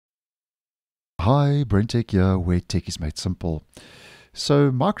Hi, BrenTech here, where tech is made simple.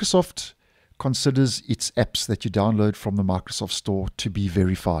 So Microsoft considers its apps that you download from the Microsoft Store to be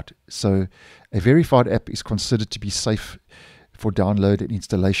verified. So a verified app is considered to be safe for download and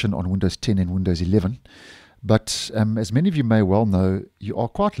installation on Windows 10 and Windows 11. But as many of you may well know, you are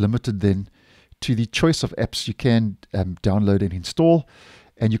quite limited then to the choice of apps you can download and install,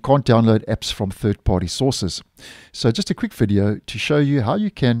 and you can't download apps from third-party sources. So just a quick video to show you how you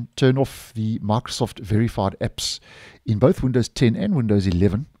can turn off the Microsoft verified apps in both Windows 10 and Windows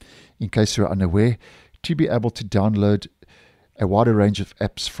 11, in case you're unaware, to be able to download a wider range of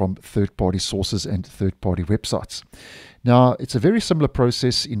apps from third-party sources and third-party websites. Now, it's a very similar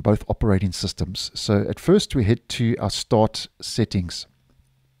process in both operating systems. So at first we head to our Start settings,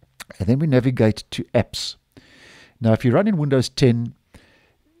 and then we navigate to Apps. Now, if you run in Windows 10,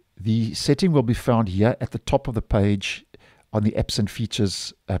 the setting will be found here at the top of the page on the Apps and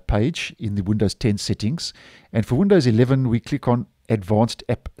Features page in the Windows 10 settings. And for Windows 11, we click on Advanced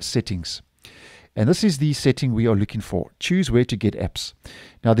App Settings. And this is the setting we are looking for. Choose where to get apps.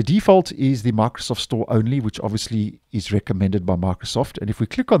 Now, the default is the Microsoft Store only, which obviously is recommended by Microsoft. And if we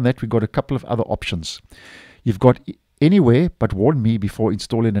click on that, we've got a couple of other options. You've got Anywhere, but warn me before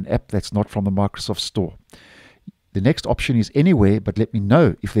installing an app that's not from the Microsoft Store. The next option is Anywhere, but let me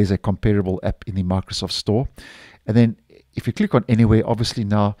know if there's a comparable app in the Microsoft Store. And then if you click on Anywhere, obviously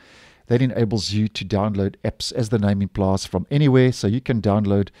now that enables you to download apps, as the name implies, from anywhere. So you can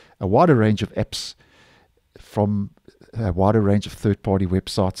download a wider range of apps from a wider range of third-party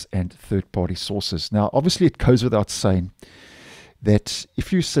websites and third-party sources. Now, obviously, it goes without saying that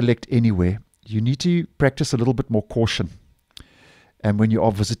if you select Anywhere, you need to practice a little bit more caution. And when you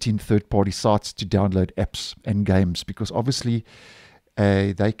are visiting third-party sites to download apps and games, because obviously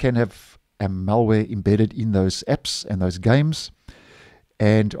they can have malware embedded in those apps and those games.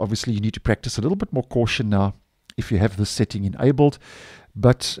 And obviously you need to practice a little bit more caution now if you have this setting enabled.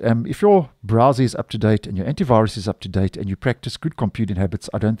 But if your browser is up to date and your antivirus is up to date and you practice good computing habits,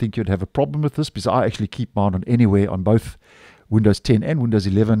 I don't think you'd have a problem with this, because I actually keep mine on Anywhere on both Windows 10 and Windows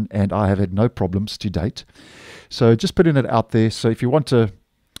 11, and I have had no problems to date. So just putting it out there. So if you want to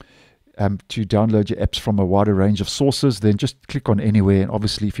download your apps from a wider range of sources, then just click on Anywhere. And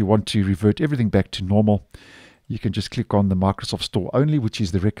obviously, if you want to revert everything back to normal, you can just click on the Microsoft Store only, which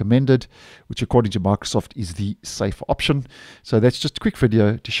is the recommended, which according to Microsoft is the safe option. So that's just a quick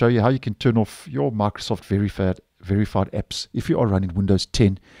video to show you how you can turn off your Microsoft verified apps if you are running Windows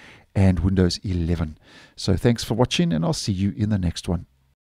 10 and Windows 11. So thanks for watching, and I'll see you in the next one.